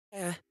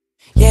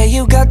Yeah,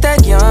 you got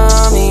that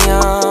yummy,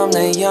 yum,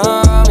 that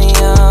yummy,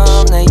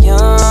 yum, that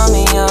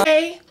yummy, yum.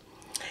 Hey,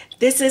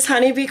 this is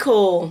Honeybee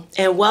Cool,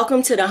 and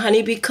welcome to the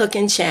Honeybee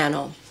Cooking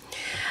Channel.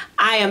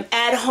 I am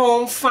at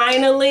home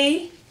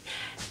finally,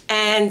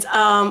 and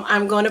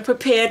I'm going to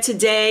prepare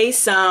today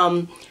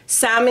some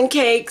salmon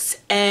cakes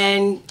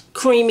and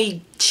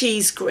creamy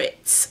cheese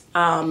grits.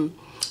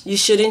 You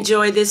should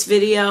enjoy this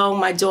video.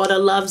 My daughter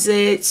loves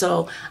it,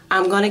 so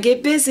I'm going to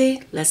get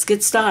busy. Let's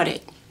get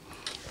started.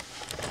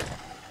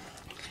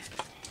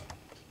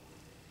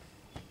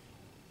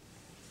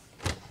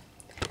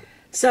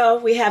 So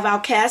we have our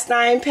cast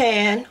iron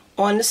pan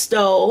on the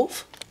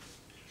stove.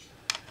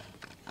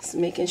 Just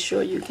making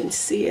sure you can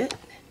see it.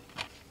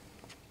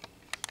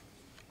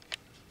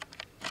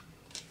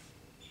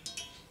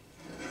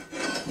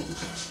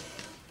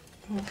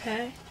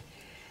 Okay.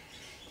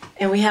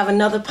 And we have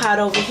another pot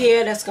over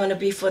here that's going to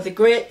be for the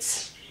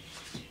grits.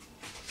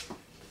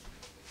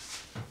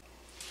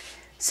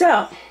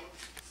 So,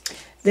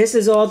 this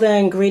is all the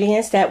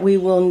ingredients that we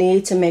will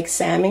need to make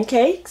salmon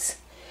cakes.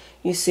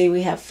 You see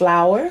we have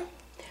flour.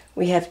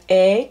 We have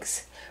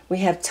eggs, we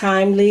have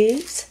thyme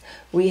leaves,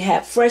 we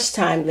have fresh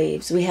thyme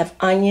leaves, we have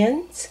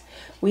onions,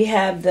 we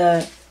have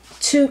the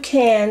 2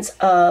 cans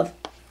of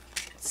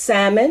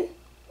salmon,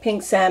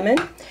 pink salmon.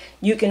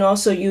 You can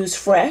also use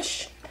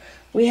fresh.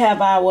 We have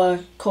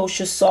our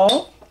kosher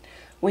salt,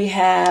 we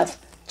have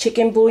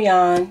chicken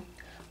bouillon,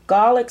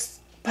 garlic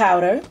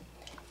powder,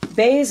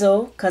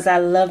 basil, because I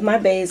love my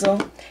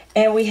basil,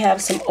 and we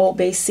have some Old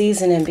Bay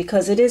seasoning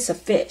because it is a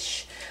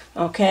fish,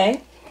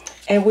 okay?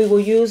 And we will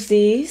use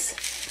these.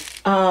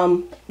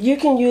 You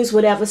can use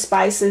whatever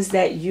spices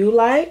that you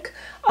like,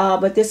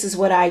 but this is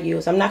what I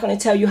use. I'm not going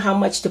to tell you how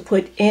much to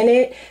put in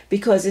it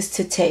because it's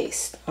to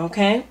taste,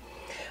 okay?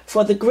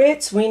 For the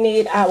grits, we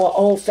need our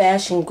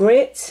old-fashioned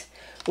grits.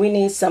 We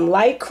need some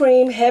light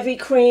cream, heavy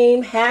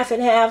cream, half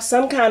and half,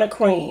 some kind of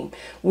cream.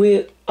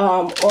 We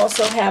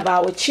also have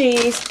our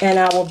cheese and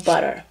our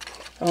butter,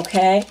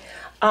 okay?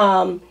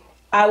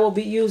 I will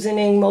be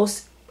using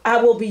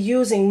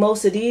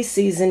most of these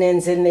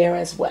seasonings in there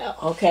as well,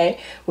 okay?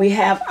 We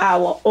have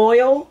our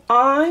oil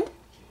on,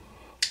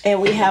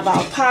 and we have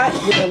our pot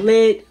with a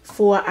lid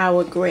for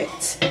our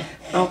grits,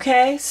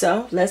 okay?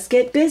 So let's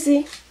get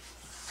busy.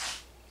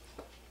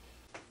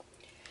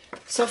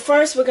 So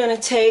first we're going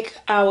to take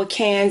our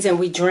cans and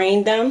we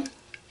drain them,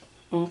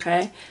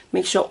 okay?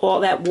 Make sure all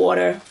that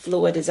water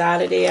fluid is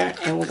out of there,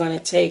 and we're going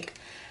to take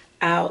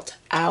out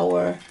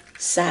our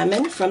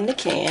salmon from the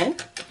can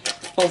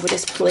over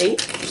this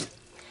plate.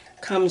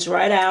 Comes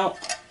right out,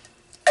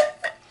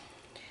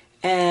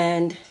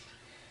 and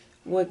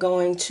we're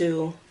going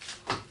to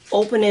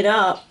open it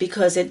up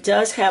because it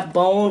does have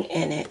bone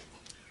in it,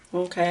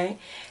 okay?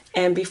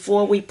 And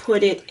before we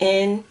put it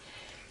in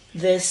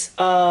this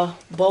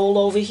bowl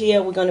over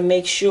here, we're going to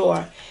make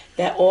sure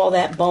that all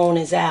that bone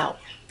is out,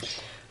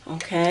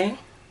 okay?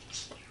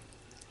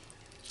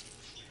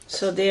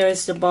 So there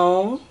is the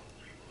bone.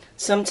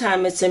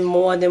 Sometimes it's in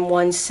more than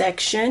one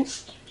section.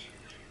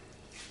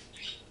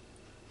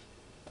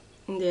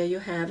 And there you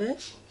have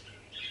it.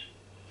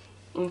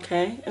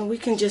 Okay, and we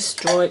can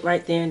just throw it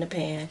right there in the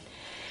pan.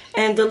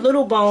 And the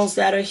little bones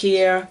that are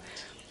here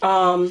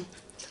are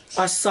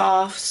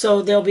soft,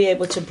 so they'll be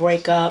able to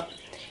break up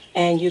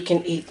and you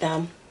can eat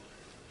them.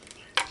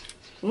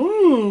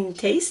 Mmm,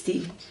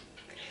 tasty.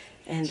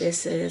 And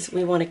this is,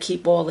 we want to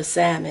keep all the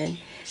salmon.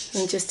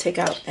 And just take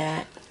out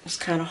that. It's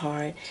kind of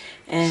hard.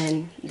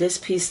 And this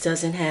piece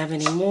doesn't have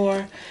any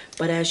more,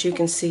 but as you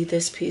can see,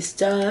 this piece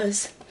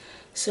does.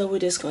 So we're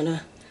just going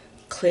to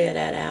clear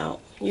that out.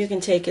 You can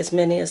take as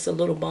many as the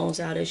little bones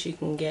out as you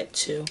can get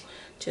to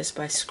just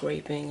by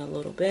scraping a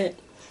little bit,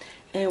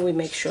 and we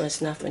make sure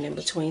it's nothing in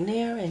between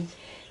there, and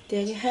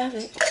there you have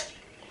it.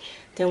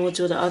 Then we'll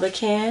do the other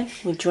can.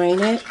 We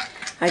drain it.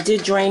 I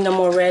did drain them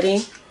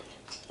already,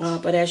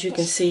 but as you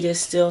can see, there's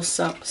still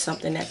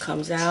something that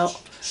comes out.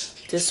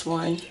 This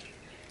one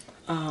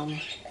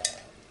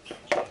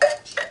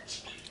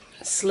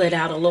slid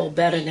out a little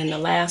better than the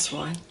last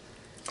one.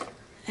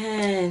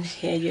 And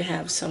here you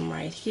have some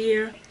right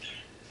here.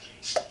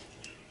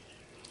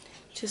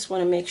 Just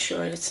want to make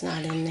sure it's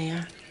not in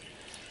there.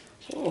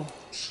 Oh,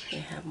 we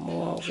have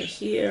more over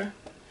here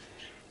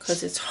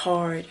because it's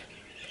hard.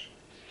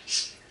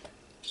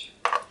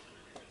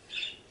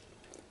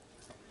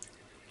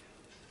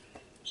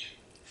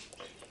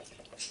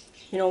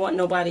 You don't want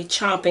nobody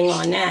chomping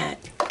on that.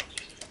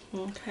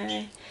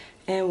 Okay,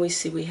 and we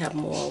see we have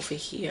more over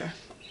here.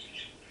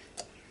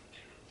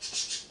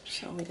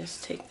 So we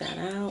just take that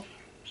out.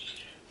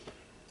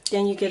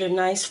 Then you get a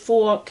nice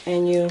fork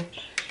and you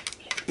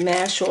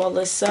mash all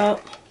this up.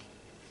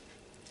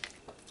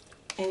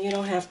 And you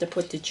don't have to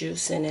put the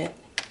juice in it,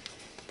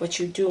 but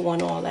you do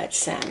want all that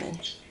salmon.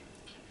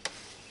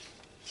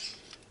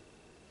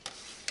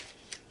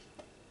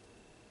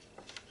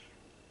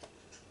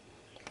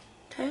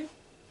 Okay.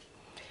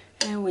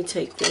 And we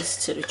take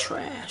this to the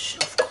trash,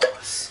 of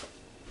course.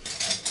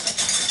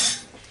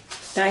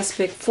 Nice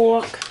big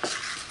fork.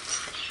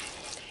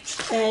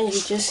 And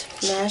you just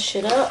mash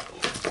it up.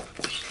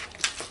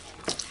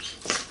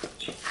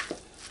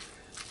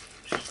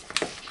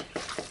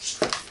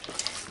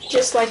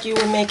 just like you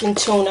were making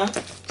tuna.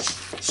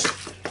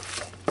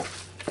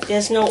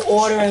 There's no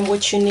order in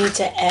which you need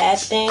to add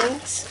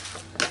things.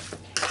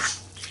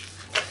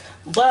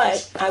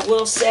 But I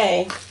will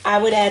say, I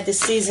would add the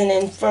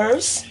seasoning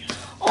first,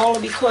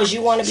 only because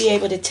you want to be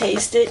able to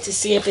taste it to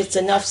see if it's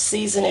enough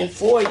seasoning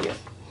for you.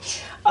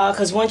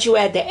 Because once you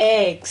add the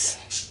eggs,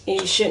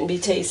 you shouldn't be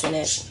tasting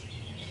it.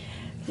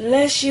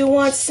 Unless you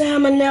want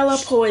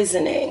salmonella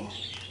poisoning.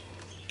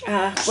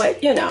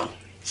 But, you know,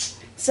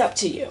 it's up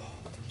to you.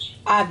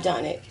 I've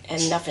done it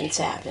and nothing's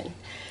happened.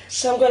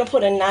 So I'm going to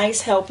put a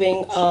nice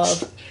helping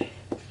of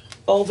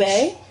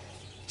Obey.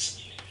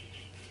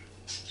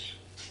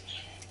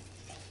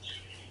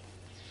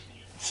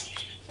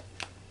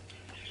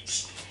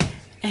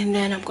 And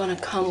then I'm going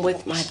to come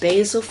with my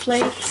basil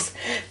flakes,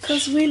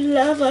 because we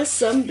love us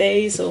some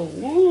basil.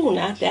 Ooh,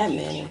 not that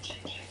many.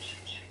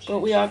 But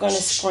we are going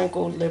to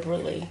sprinkle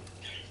liberally.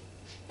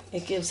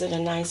 It gives it a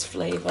nice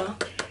flavor.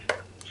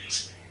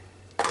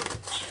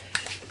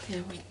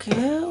 There we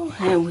go.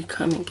 And we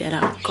come and get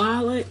our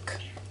garlic.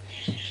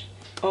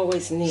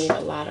 Always need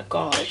a lot of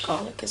garlic.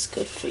 Garlic is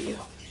good for you.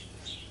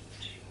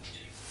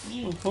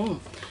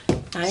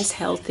 Nice,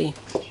 healthy.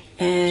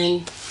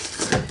 And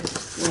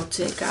we'll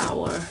take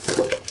our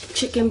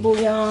chicken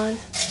bouillon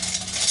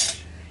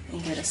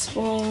and get a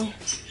spoon,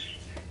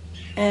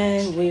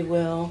 and we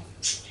will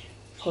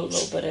put a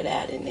little bit of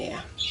that in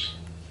there.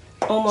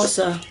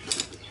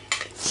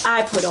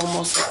 I put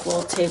almost a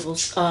full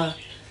tablespoon.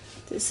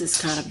 This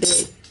is kind of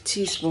big,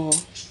 teaspoon.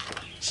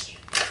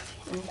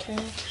 Okay.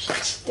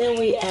 Then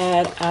we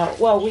add our,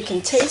 well, we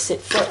can taste it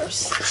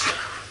first.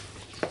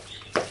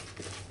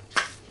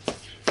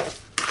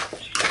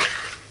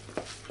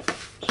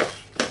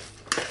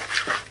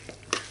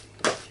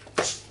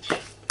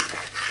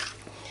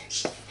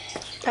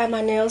 Got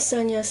my nails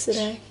done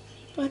yesterday.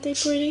 Aren't they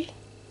pretty?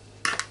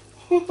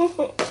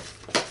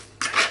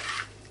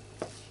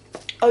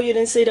 Oh, you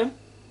didn't see them?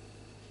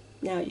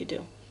 Now you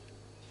do.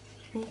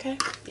 Okay?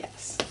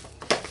 Yes.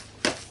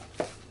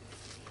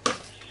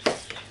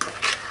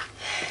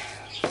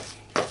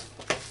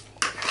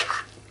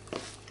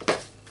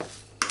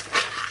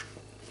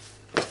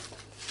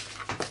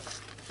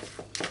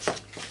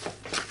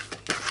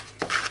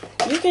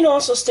 You can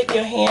also stick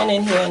your hand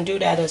in here and do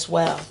that as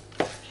well.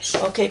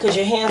 Okay, because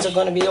your hands are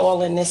going to be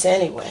all in this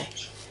anyway.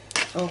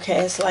 Okay,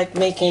 it's like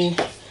making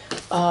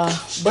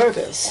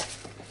burgers.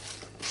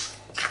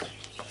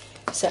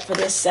 Except for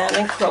this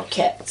salmon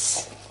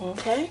croquettes.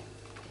 Okay?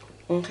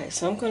 Okay,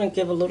 so I'm going to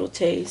give a little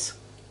taste.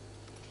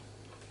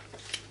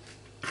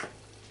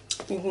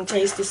 You can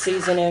taste the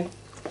seasoning.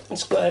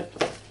 It's good.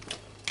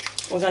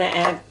 We're going to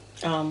add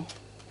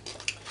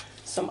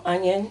some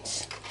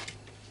onions.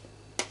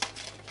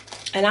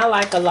 And I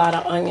like a lot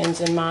of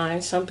onions in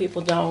mine. Some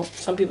people don't.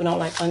 Some people don't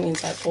like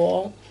onions at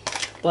all.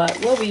 But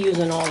we'll be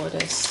using all of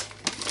this.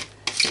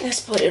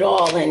 Let's put it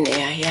all in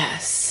there,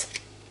 yes.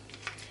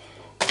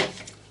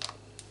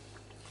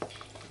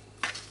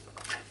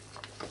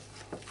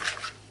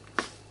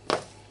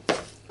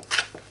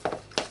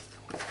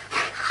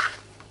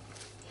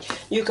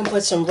 You can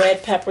put some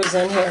red peppers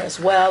in here as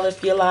well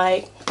if you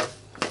like.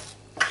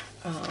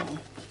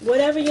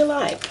 Whatever you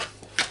like.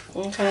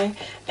 Okay,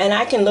 and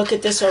I can look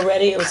at this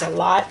already. It was a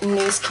lot in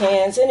these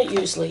cans, and it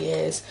usually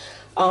is.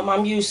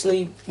 I'm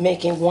usually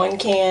making 1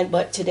 can,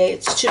 but today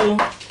it's 2.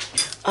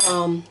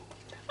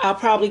 I'll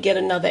probably get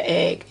another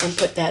egg and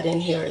put that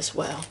in here as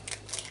well.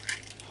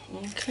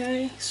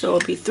 Okay, so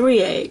it'll be 3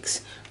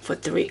 eggs for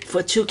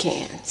 2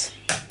 cans.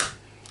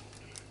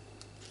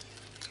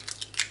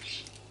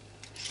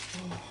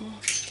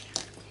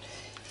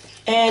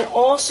 And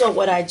also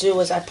what I do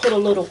is I put a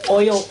little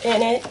oil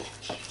in it.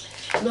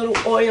 Little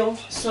oil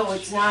so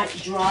it's not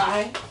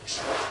dry,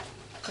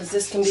 because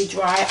this can be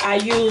dry. I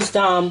used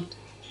about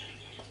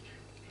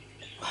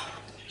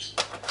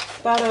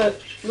a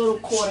little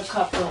 1/4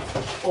 cup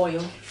of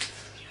oil.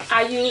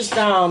 I used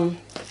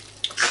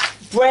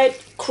bread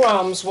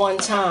crumbs one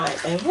time,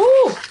 and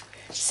whoo,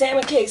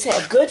 salmon cakes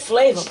had good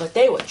flavor, but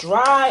they were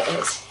dry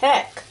as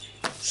heck.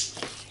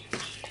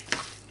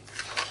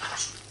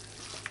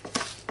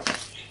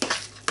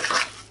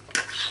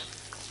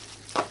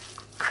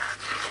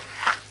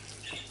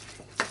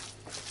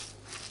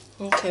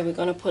 Okay, we're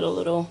going to put a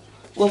little,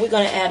 well, we're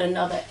going to add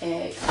another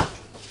egg.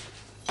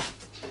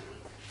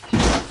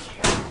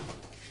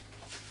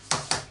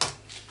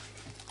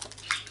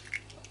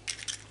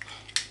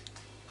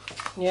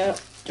 Yep,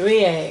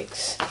 3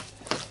 eggs.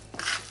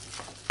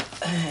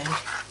 And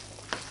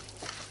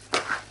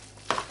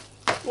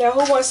now,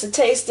 who wants to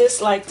taste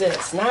this like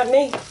this? Not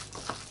me.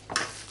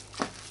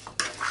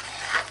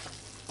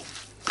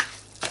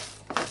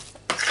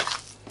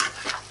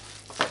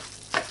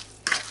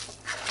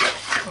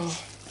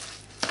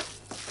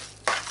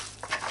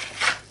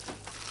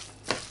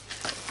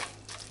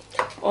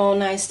 All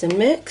nice and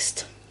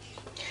mixed.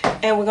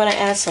 And we're going to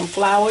add some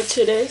flour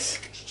to this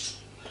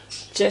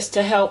just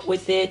to help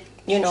with it,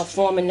 you know,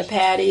 forming the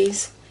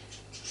patties.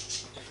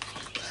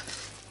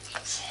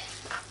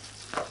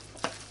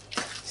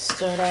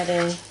 Stir that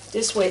in.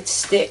 This way it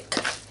stick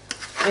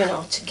you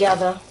know,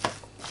 together.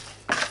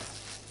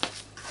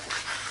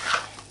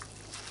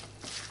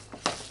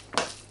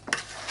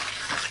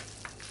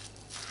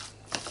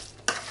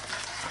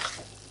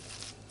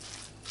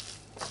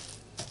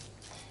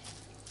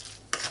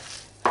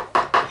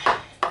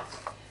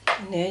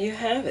 And there you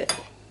have it.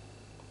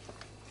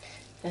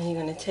 And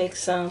you're going to take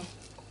some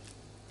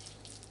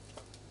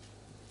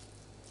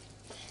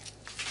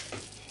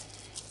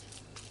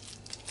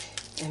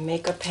and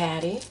make a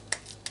patty.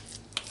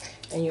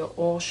 And your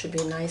oil should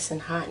be nice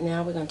and hot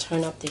now. We're going to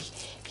turn up the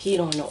heat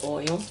on the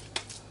oil.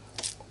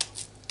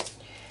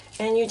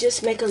 And you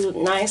just make a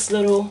nice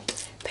little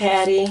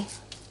patty,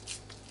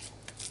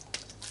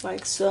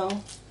 like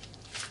so.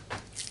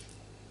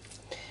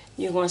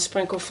 You're going to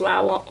sprinkle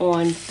flour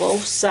on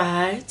both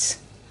sides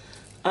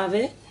of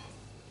it.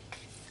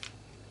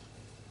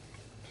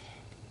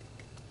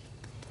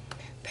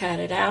 Pat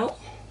it out.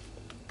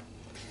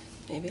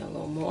 Maybe a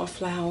little more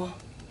flour.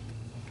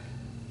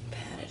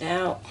 Pat it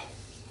out.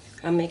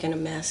 I'm making a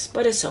mess,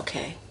 but it's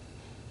okay.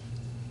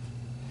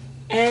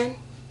 And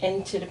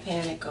into the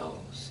pan it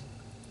goes.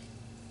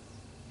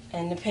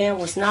 And the pan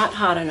was not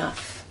hot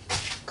enough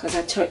because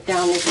I took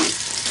down the heat.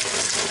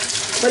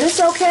 But it's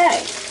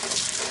okay.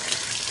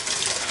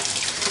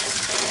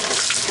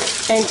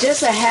 And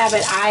just a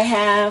habit I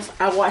have,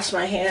 I wash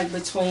my hands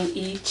between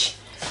each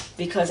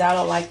because I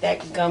don't like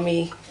that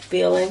gummy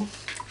feeling.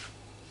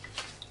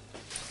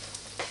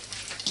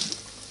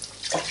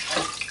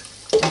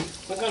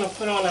 We're going to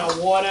put on our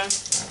water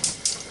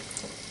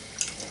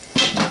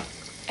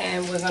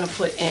and we're going to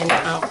put in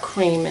our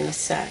cream in a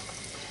sec.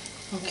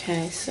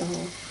 Okay, so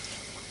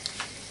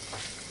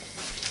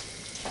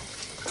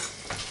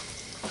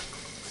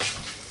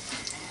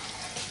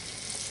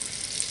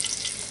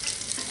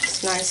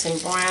it's nice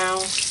and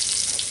brown.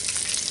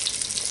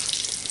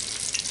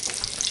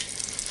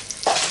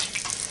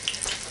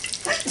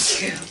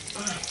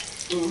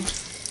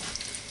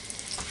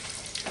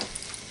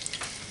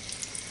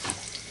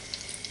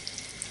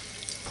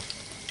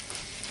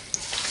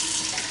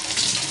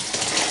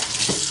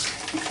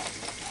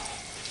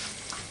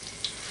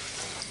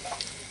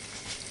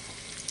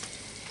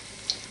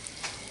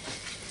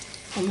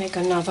 We'll make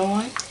another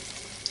one.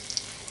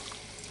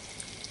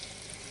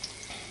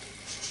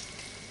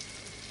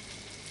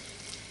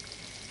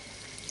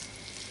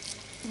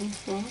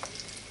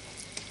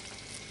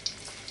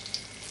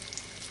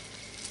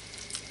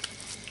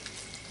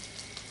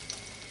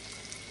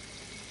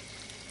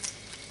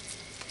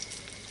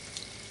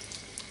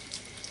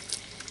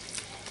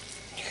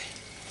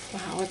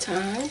 Flour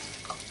time.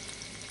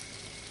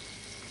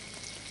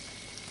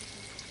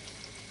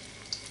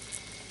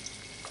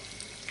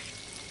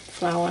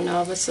 Flour on the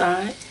other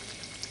side.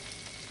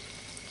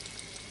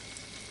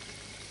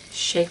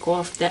 Shake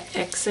off the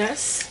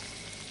excess.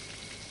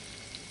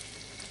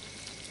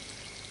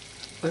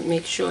 But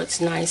make sure it's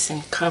nice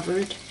and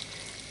covered.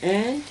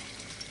 And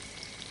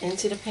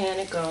into the pan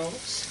it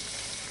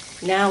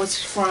goes. Now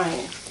it's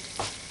frying.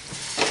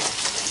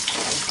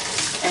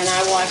 And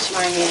I wash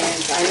my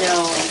hands. I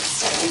know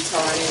it's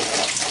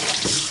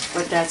retarded,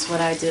 but that's what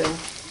I do.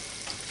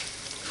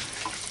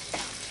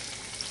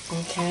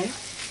 Okay.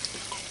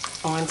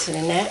 On to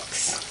the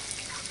next.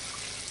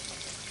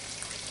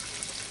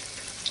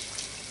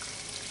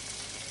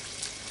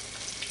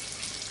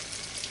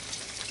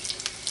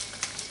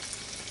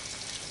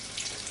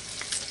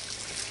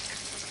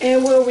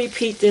 And we'll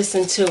repeat this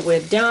until we're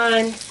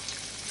done.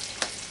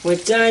 We're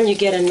done. You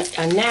get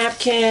a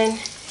napkin.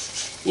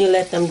 You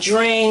let them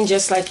drain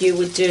just like you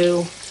would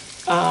do,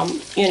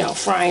 you know,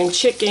 frying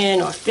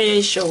chicken or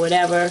fish or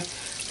whatever.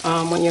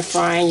 When you're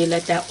frying, you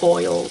let that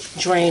oil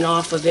drain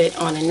off of it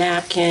on a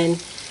napkin.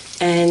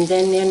 And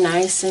then they're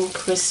nice and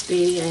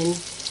crispy and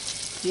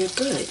you're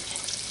good.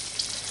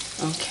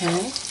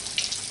 Okay.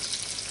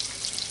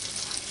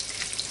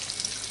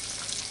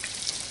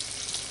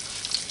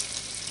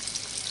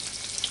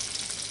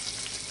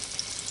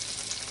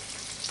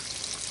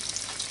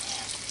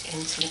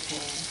 Into the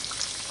pan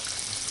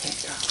it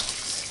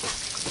goes.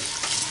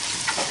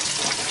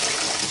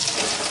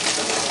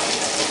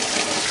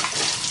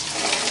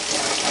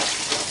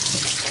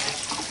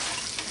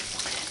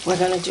 We're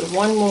going to do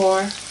one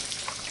more.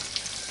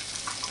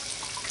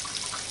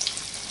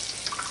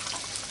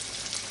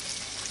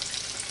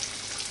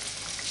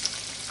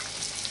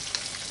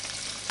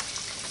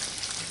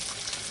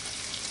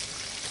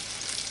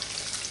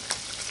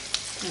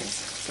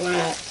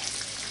 Flat,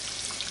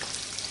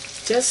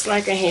 just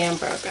like a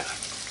hamburger.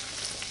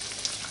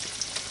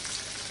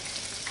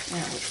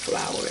 Now we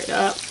flour it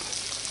up.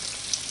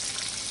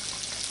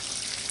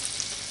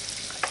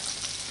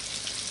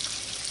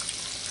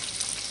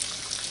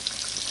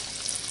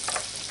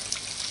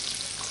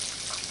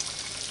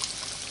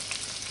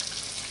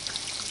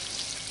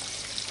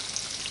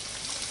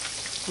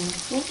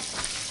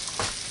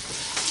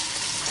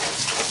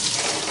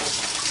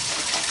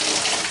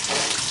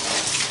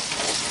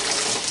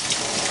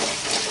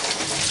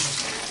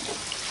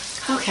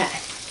 Okay,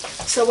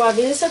 so while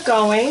these are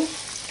going,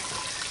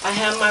 I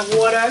have my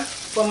water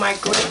for my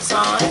grits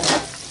on.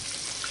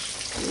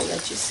 Let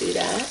let you see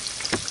that.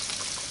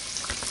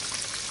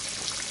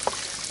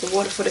 The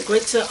water for the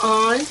grits are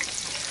on.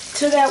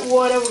 To that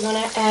water, we're going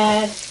to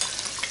add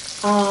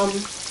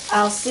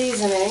our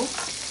seasoning,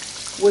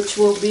 which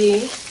will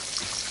be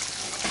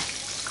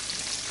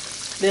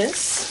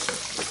this,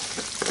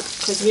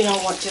 because we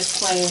don't want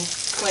just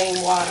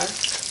plain water.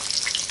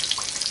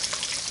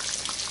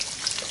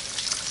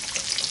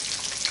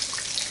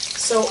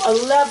 So a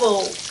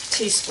level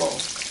teaspoon.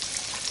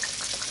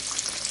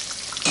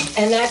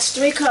 And that's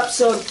 3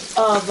 cups of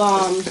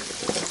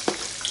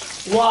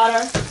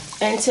water.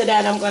 And to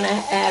that I'm going to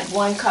add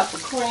 1 cup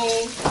of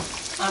cream.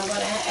 I'm going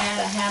to add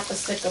a half a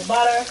stick of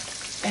butter.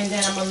 And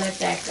then I'm going to let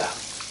that go.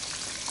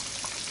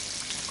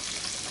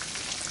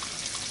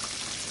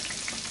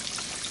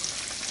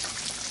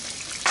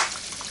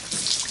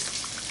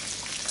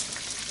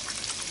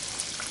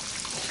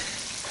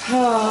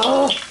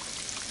 Oh,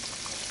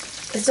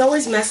 it's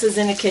always messes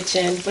in the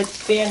kitchen, but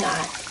fear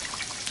not.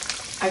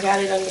 I got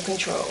it under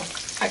control.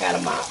 I got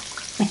a mop.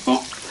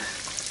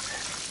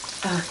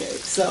 Okay,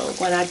 so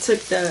when I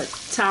took the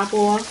top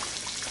off,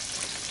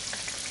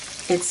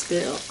 it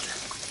spilled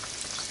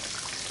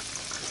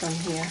from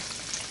here.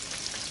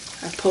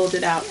 I pulled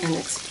it out and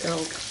it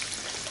spilled.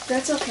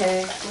 That's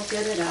okay, we'll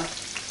get it up.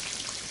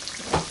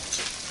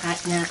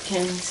 Hot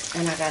napkins,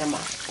 and I got a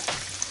mop.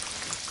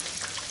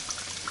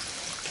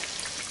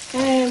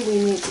 And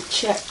we need to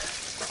check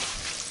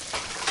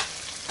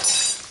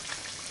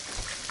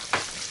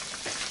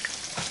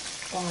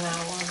on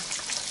our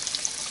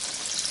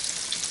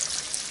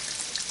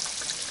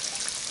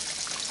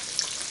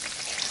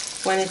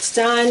when it's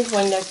done,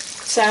 when the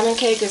salmon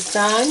cake is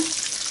done,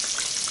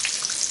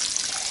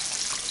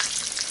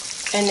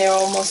 and they're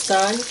almost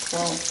done,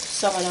 well,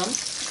 some of them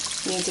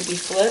need to be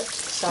flipped,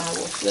 so I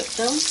will flip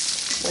them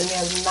when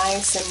they're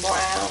nice and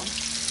brown,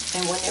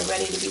 and when they're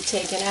ready to be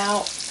taken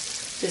out,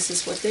 this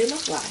is what they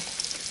look like.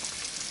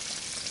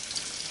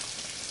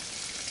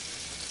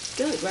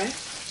 Good, right?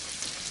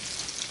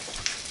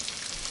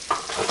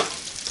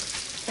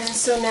 And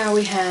so now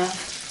we have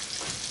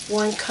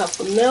 1 cup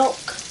of milk.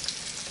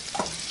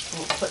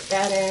 We'll put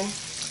that in.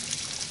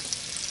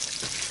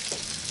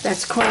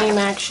 That's cream,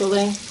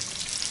 actually.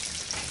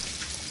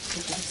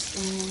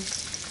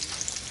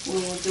 We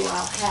will do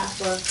our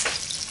half a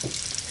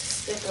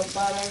stick of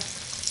butter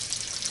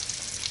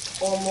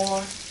or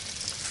more.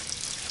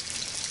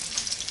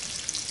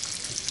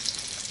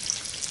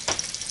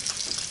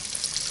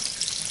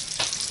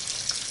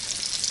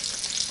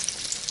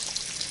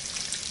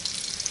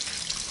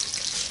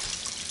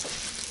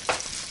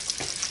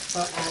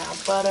 We'll add our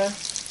butter.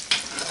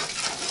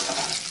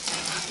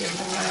 Give it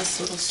a nice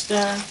little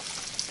stir.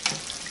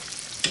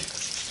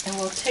 And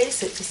we'll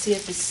taste it to see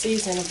if it's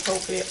seasoned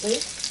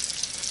appropriately.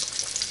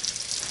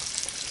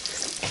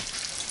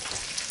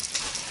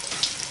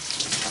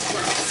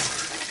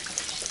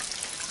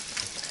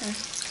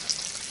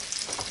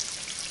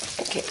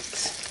 Okay.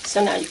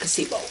 So now you can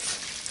see both.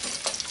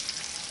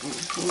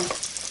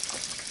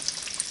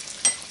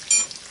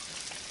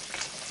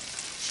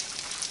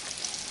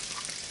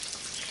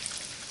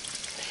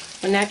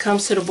 When that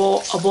comes to the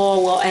boil,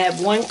 we'll add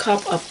 1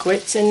 cup of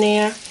grits in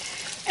there,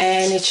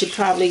 and it should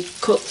probably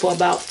cook for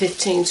about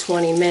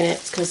 15-20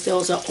 minutes because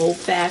those are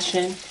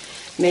old-fashioned,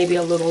 maybe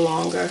a little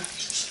longer.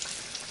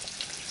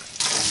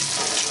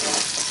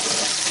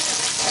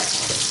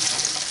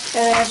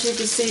 And as you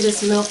can see,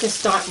 this milk is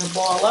starting to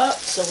boil up,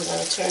 so we're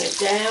going to turn it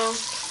down.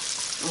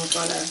 We're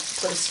going to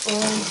put a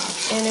spoon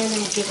in it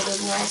and give it a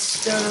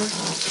nice stir.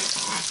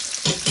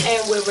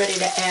 And we're ready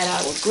to add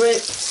our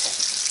grits.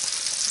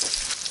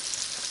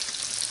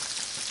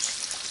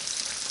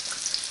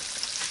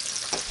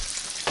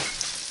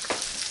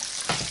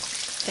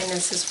 And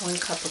this is 1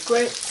 cup of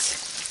grits.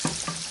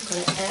 I'm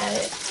going to add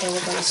it and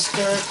we're going to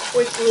stir it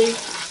quickly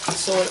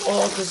so it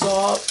all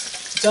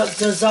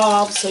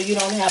dissolves so you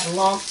don't have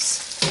lumps.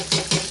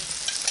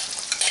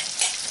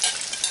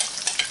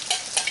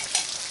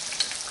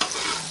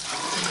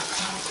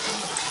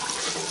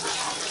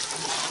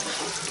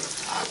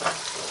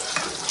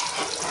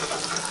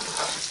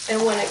 And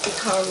when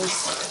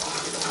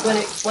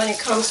it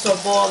comes to a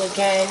boil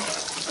again,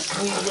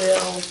 we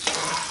will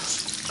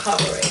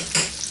cover it.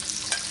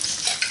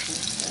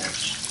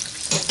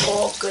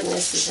 All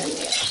goodness is in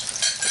there.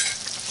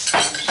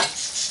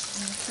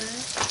 Okay.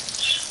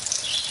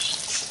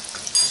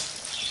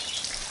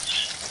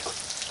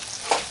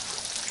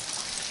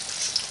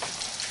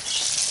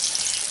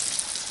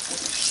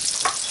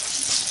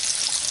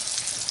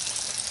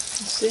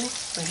 You see,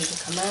 ready to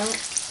come out.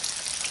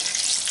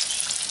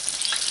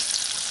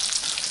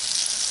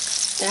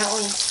 That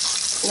one's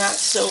not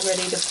so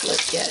ready to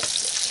flip yet.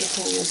 You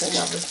can use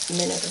another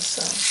minute or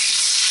so.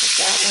 But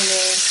that one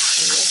is,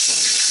 and this one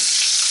is.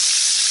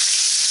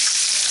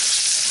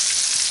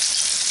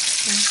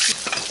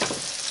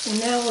 And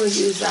now we'll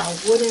use our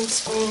wooden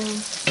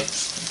spoon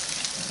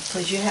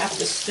because you have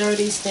to stir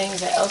these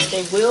things or else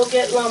they will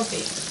get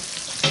lumpy.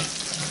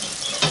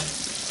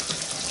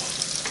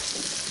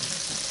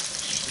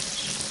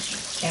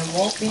 And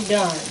won't be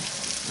done.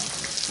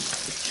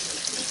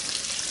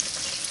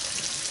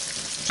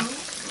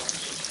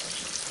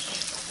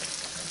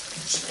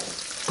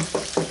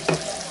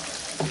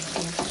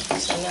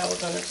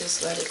 going to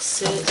just let it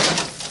sit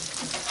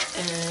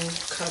and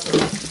cover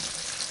it.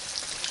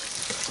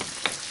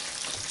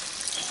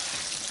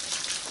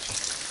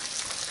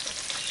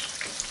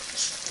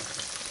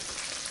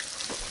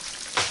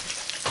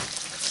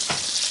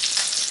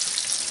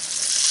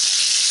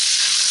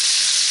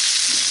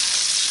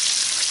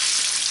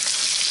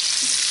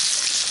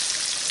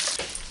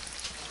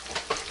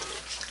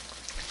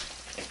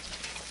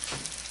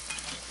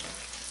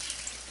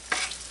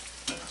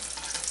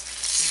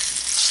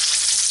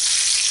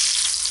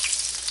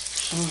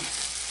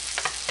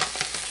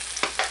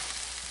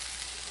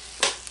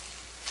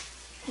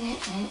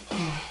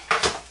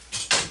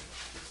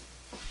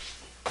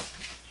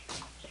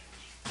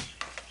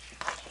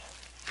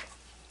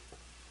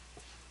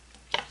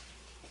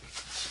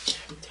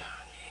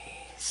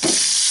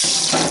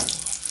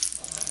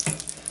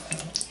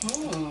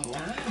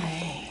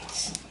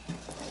 Nice.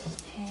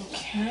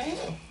 Okay.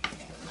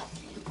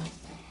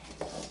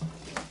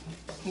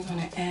 We're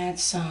going to add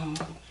some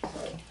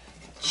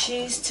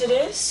cheese to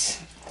this.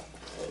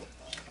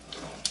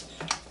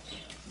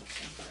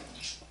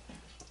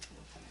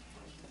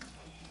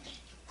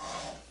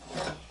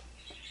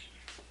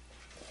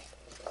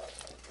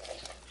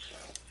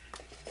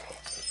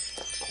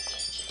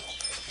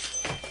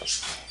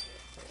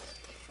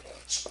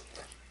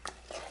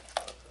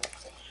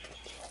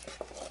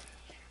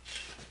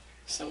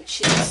 Some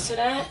cheese to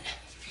that,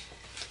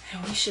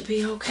 and we should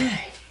be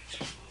okay.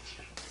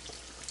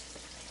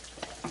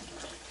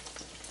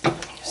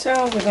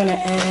 So we're going to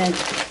add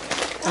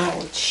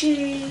our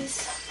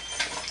cheese.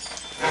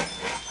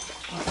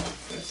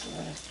 First I'm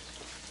going to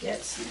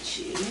get some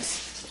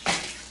cheese.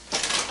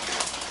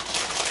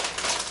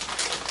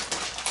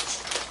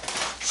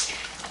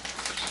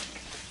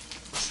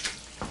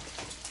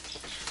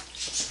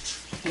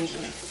 I'm going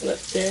to flip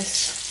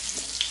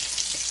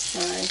this.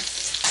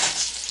 Nice.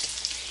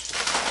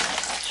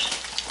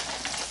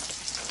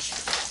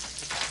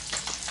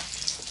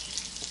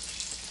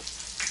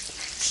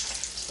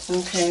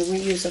 Okay, we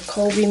use a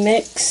Kobe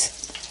mix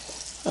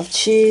of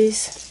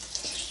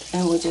cheese,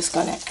 and we're just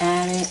going to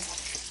add it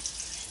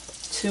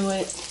to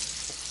it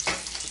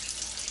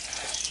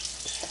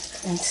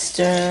and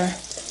stir.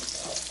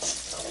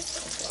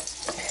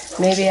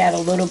 Maybe add a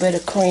little bit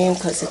of cream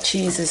because the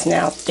cheese is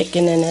now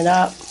thickening it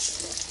up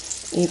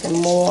even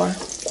more.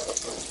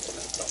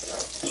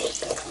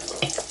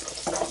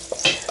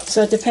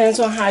 So it depends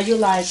on how you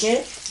like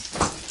it.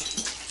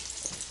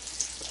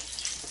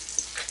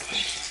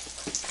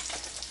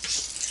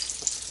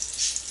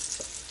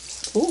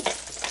 Ooh,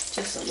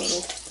 just a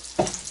little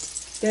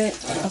bit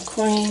of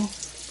cream.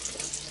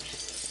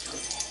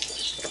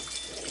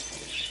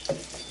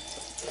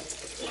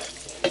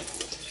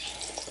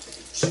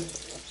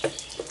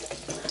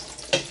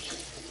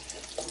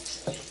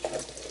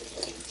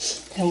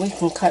 And we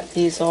can cut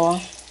these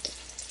off.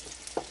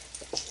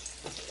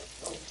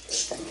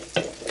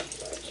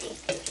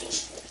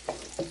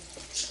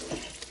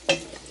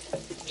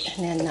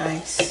 And they're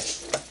nice.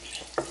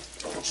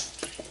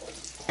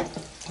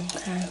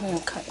 Okay, I'm going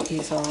to cut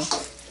these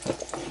off.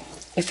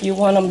 If you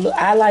want them,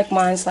 I like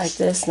mine like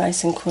this,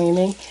 nice and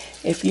creamy.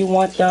 If you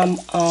want them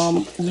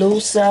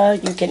looser,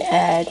 you can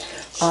add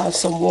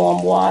some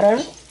warm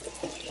water,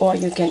 or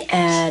you can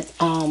add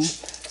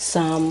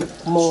some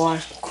more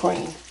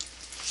cream.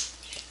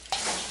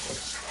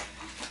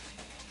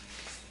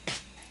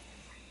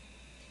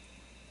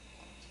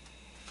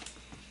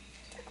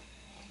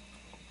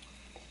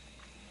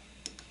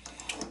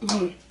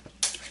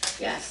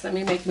 Yes, let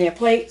me make me a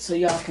plate so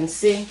y'all can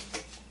see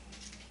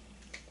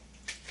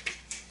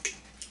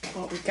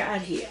what we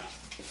got here.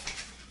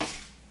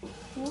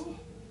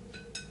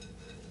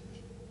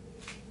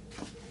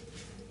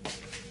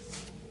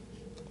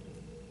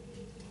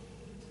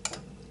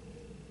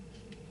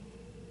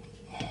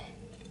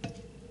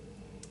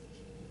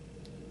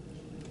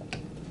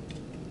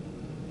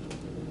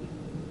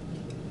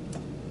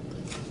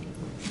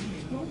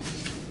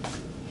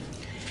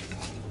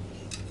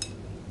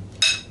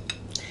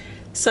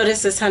 So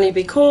this is Honey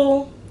Be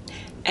Cool,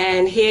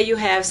 and here you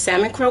have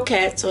salmon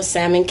croquettes or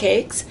salmon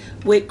cakes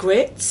with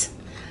grits,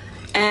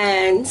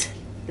 and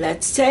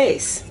let's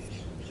taste.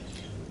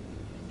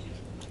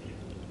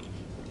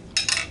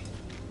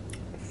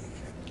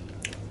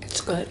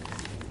 It's good.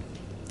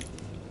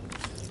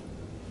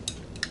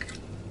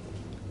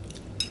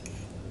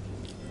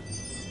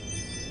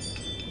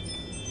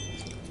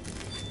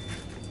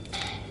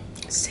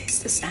 Let's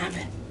taste the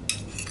salmon.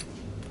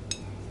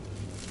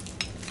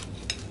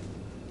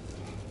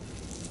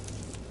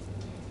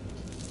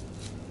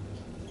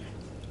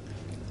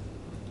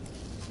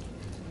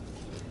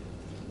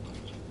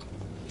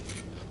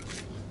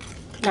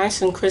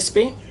 Nice and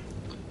crispy.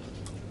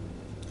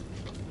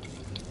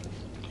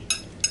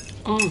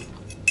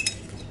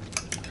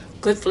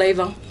 Good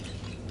flavor.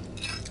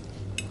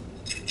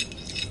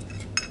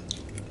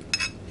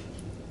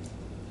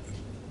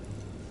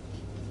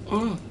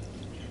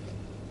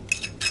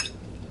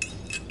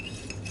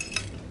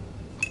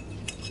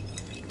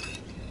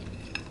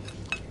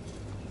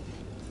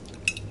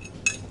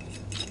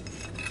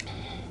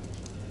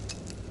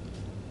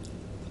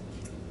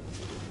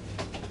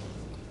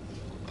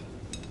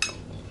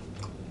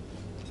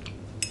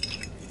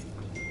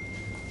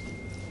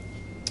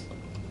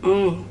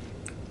 Mmm.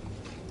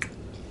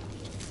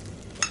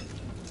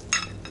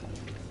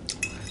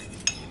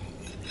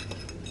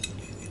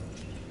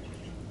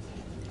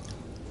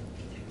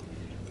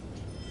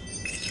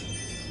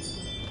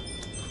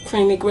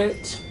 Creamy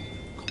grits,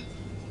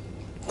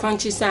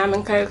 crunchy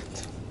salmon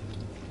cakes.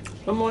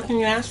 What more can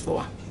you ask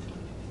for?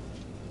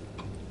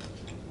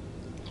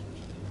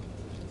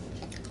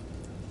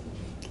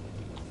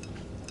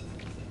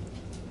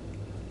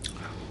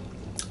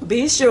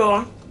 Be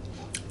sure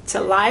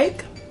to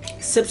like,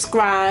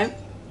 subscribe,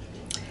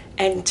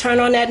 and turn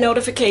on that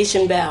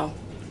notification bell.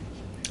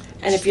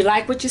 And if you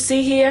like what you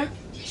see here,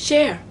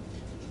 share.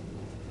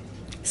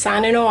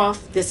 Signing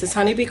off, this is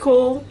Honeybee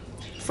Cool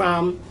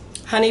from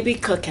Honeybee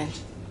Cooking.